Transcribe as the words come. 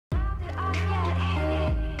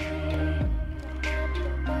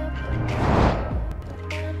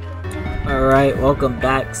Alright, welcome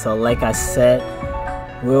back. So like I said,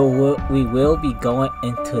 we will be going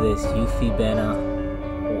into this Yuffie banner.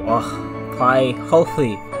 Probably,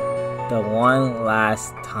 hopefully, the one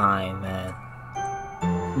last time, man.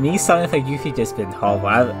 Me summoning for Yuffie just been horrible.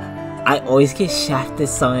 I always get shafted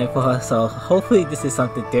summoning for her, so hopefully this is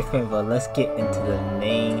something different. But let's get into the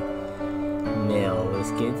main meal. Let's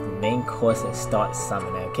get into the main course and start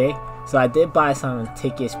summoning, okay? So I did buy some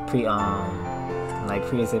tickets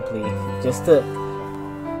previously, just to,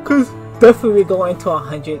 cause definitely going to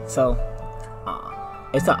 100. So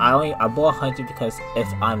I bought 100 because if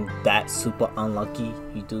I'm that super unlucky,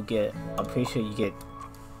 you do get. I'm pretty sure you get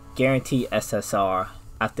guaranteed SSR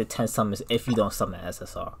after 10 summons if you don't summon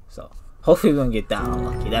SSR. So hopefully we don't get that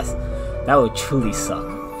unlucky. That would truly suck.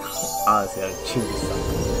 Honestly, that would truly suck.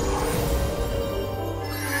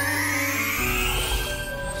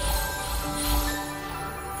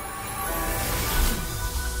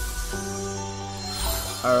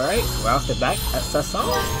 Alright, we're off the back. SSR?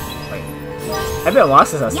 Wait. I've been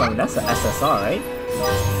watching since I summoned. That's an SSR, right?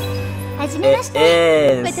 It is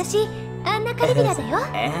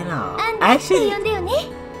Anna. Actually,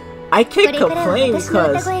 I can't complain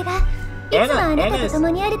because Anna is...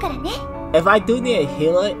 If I do need a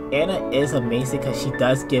healer, Anna is amazing because she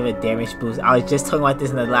does give a damage boost. I was just talking about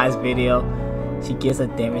this in the last video. She gives a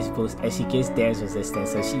damage boost and she gives damage resistance,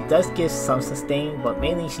 so she does give some sustain, but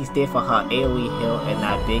mainly she's there for her AoE heal and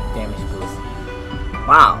that big damage boost.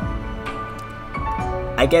 Wow.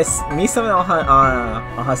 I guess me summoning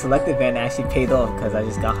on her selected banner actually paid off because I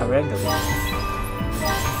just got her randomly.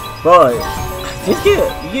 Bro, you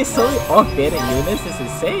get so many off-banner units, it's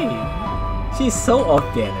insane. She's so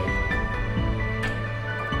off-banner.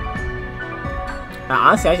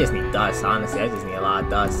 Honestly, I just need dust. Honestly, I just need a lot of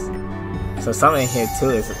dust. So summoning here too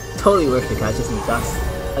is totally worth it. I just need dust.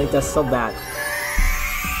 I think that's so bad.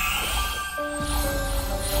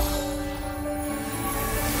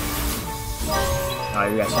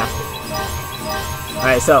 Alright, we got shafted.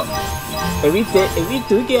 Alright, so if we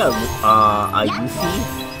do get a Yuffie,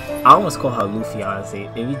 I almost call her Luffy honestly.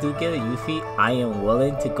 If we do get a Yuffie, I am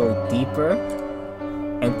willing to go deeper.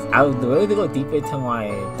 And I would willing to go deeper into my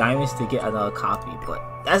diamonds to get another copy, but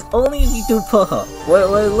that's only if we do put her. What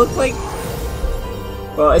it looks like.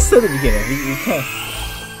 Well, it's still the beginning.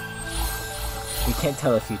 We can't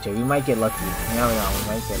tell the future. We might get lucky. You never know. We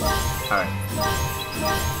might get lucky. Alright.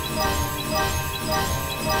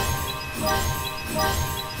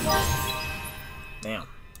 Damn.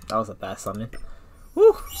 That was a bad summon.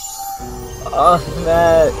 Woo! Oh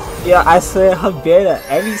man. Yeah, I swear her banner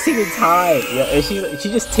every single time. Yeah, and she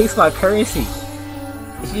just takes my currency.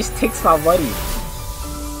 She just takes my money.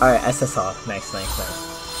 Alright, SSR. Nice.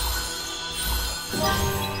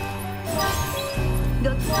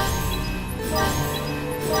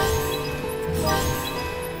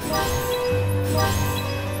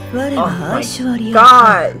 Oh my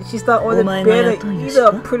god! She's not on the banner either,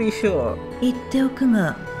 I'm pretty sure.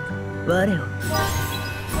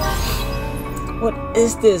 What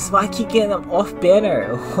is this? Why I keep getting them off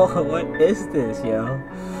banner? What is this, yo?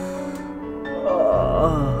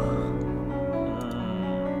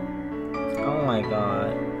 Oh my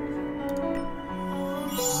god.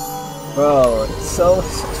 Bro, so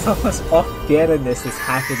much off-bannerness is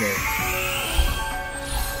happening.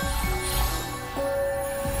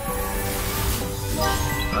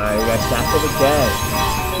 Alright, we got shafted again.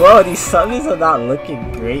 Bro, these summons are not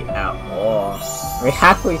looking great at all. We're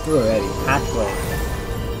halfway through already. Halfway.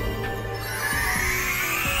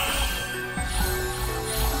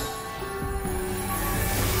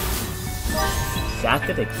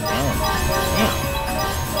 Shafted again. Damn.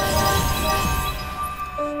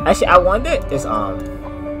 Actually, I wonder is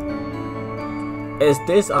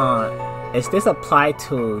this applied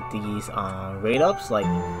to these raid ups? Like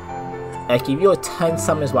if you have 10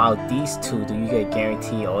 summons while these two, do you get a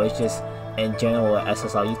guarantee, or it's just in general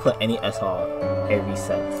SSR? You put any SR, it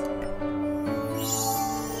resets.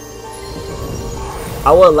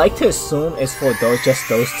 I would like to assume it's for just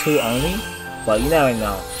those two only, but you never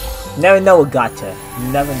know. You never know with gacha. You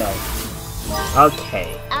never know.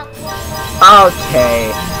 Okay.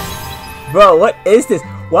 Okay. Bro, what is this?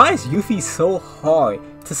 Why is Yuffie so hard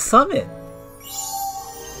to summon?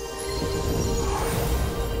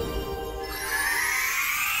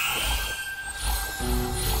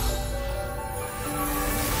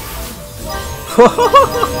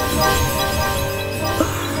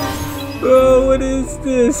 Bro, what is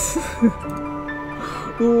this?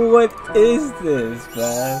 What is this,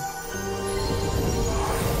 man?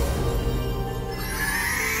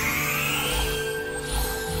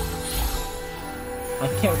 I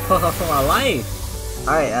can't put her for my life.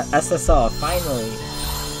 Alright, SSR, finally.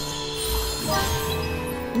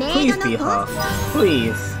 Please be her.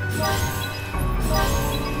 Please.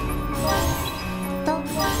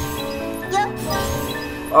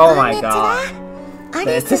 Oh my god.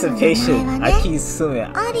 The anticipation. I keep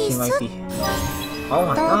assuming she might be. Oh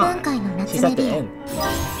my god. She's at the end.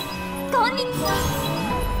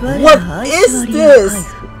 What is this?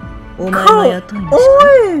 Come on!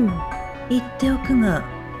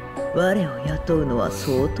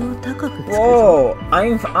 Whoa,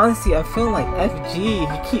 honestly, I feel like FG,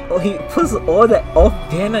 he puts all the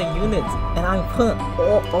off-banner units, and I'm putting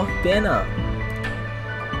all off-banner.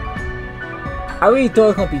 I really thought it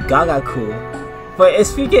was gonna be Gaga cool, but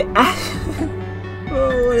it's freaking action.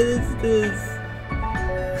 Bro, what is this?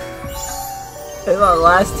 It's my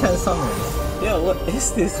last 10 summons. Yo, what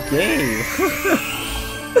is this game?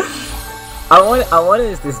 I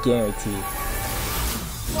wanted this guaranteed.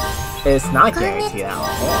 It's not guaranteed at all.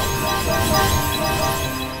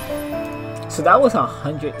 So that was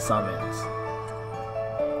 100 summons.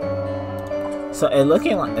 So it's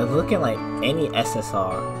looking like any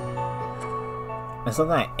SSR. It's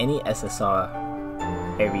looking like any SSR.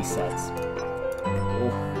 It resets.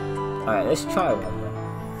 Alright, let's try one more.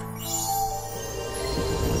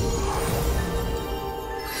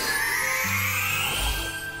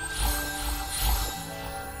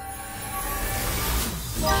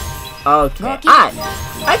 Okay,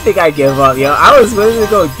 I think I give up, yo. I was willing to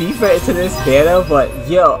go deeper into this banner, but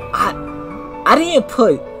yo, I didn't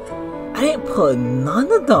put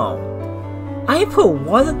none of them. I didn't put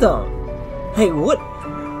one of them. Hey, what?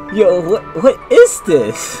 Yo, what is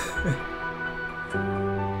this?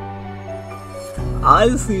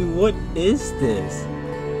 Honestly, what is this?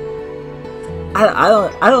 I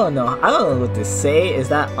don't know. I don't know what to say. Is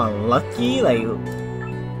that unlucky? Like,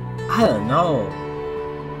 I don't know.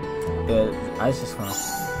 I just want.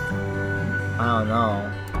 I don't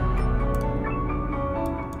know.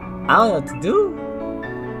 I don't know what to do.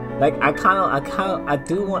 Like I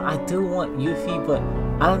do want Yuffie, but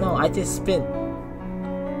I don't know. I just spent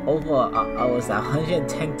over I was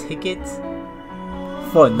 110 tickets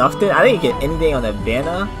for nothing. I didn't get anything on the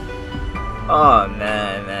banner. Oh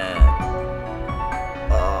man.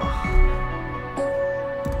 Oh.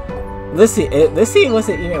 Let's see. It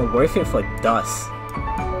wasn't even worth it for dust.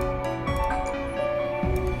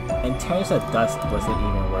 In terms of dust, was it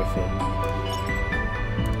even worth it?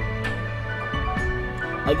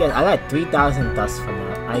 I guess I got 3,000 dust from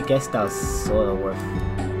that. I guess that was sort of worth it.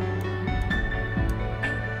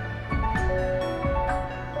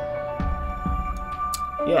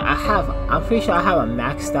 Yeah, I'm pretty sure I have a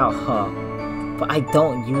maxed out her, but I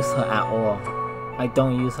don't use her at all.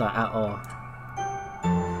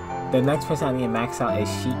 The next person I need to max out is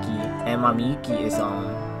Shiki, and my Miyuki is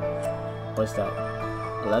what's that?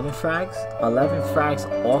 11 frags? 11 frags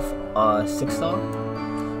off 6-star?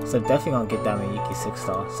 So definitely gonna get that Miyuki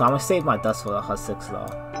 6-star. So I'm gonna save my dust for her 6-star.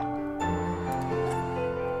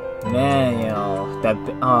 Man, yo,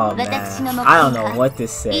 oh man, I don't know what to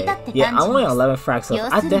say. Yeah, I'm only 11 frags, so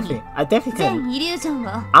I definitely can.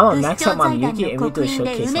 I'm gonna max out my Miyuki and we do a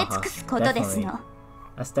showcase on her. Definitely.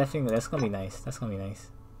 That's gonna be nice.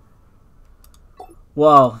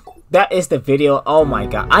 Whoa, that is the video. Oh my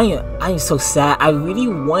god, I am so sad. I really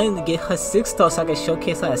wanted to get her 6-star so I can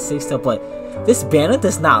showcase her at 6-star, but this banner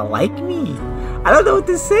does not like me. I don't know what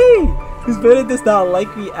to say. This banner does not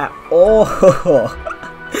like me at all.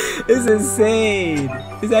 It's insane.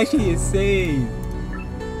 It's actually insane.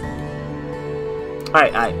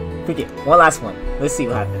 Alright, forget. One last one. Let's see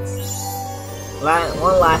what happens.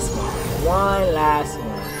 One last one.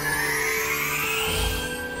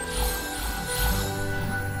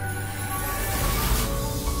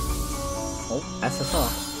 Oh, SSR.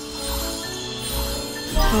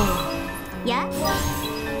 Yeah?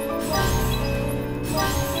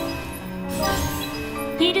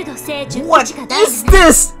 What is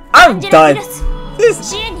this? I'm done.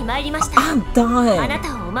 I'm done.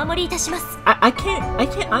 I can't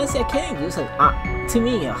honestly, I can't use her. To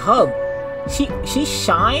me, a hub. She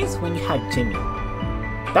shines when you have Jimmy.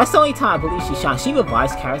 That's the only time I believe she shines. She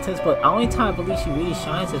revives characters, but the only time I believe she really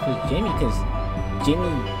shines is with Jimmy, because Jimmy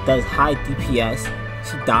does high DPS.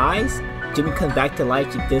 She dies, Jimmy comes back to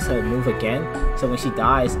life, she does her move again. So when she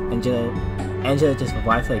dies, Angela just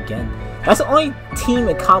revives her again. That's the only team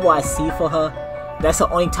and combo I see for her. That's the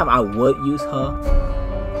only time I would use her.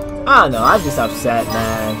 I don't know, I'm just upset,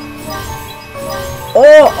 man.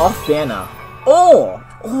 All off banner. All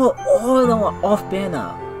of them are off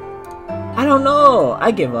banner. I don't know.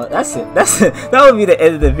 I give up. That's it. That would be the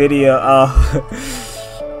end of the video. I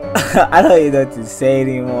don't even know what to say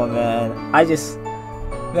anymore, man.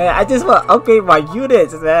 Man, I just want to upgrade my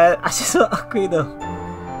units, man. I just want to upgrade them.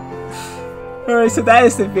 Alright, so that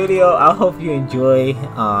is the video. I hope you enjoy.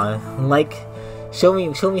 Show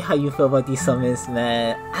me how you feel about these summons,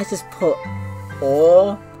 man. I just put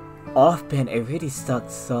all offbanner. It really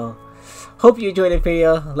sucks. So, hope you enjoyed the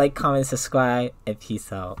video. Like, comment, subscribe, and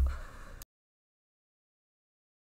peace out.